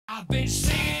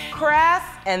Crass,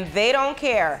 and they don't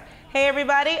care. Hey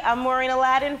everybody, I'm Maureen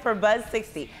Aladdin for Buzz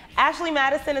 60. Ashley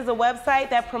Madison is a website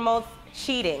that promotes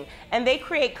cheating, and they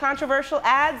create controversial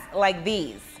ads like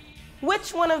these.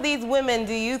 Which one of these women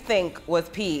do you think was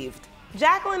peeved?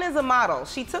 Jacqueline is a model.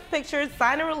 She took pictures,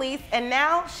 signed a release, and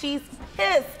now she's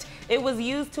pissed it was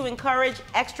used to encourage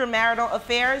extramarital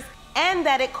affairs and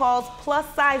that it calls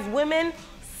plus-size women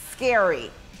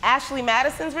scary. Ashley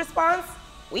Madison's response?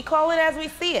 We call it as we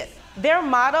see it. Their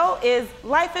motto is,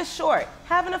 life is short,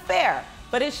 have an affair,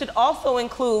 but it should also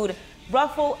include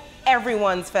ruffle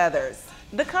everyone's feathers.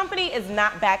 The company is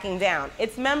not backing down.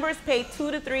 Its members pay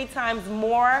 2 to 3 times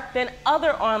more than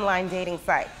other online dating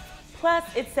sites. Plus,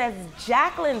 it says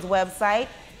Jacqueline's website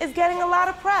is getting a lot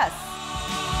of press.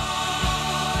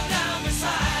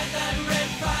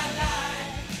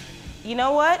 You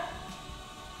know what?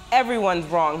 Everyone's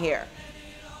wrong here.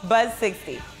 Buzz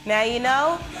 60. Now you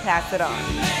know, pass it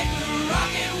on.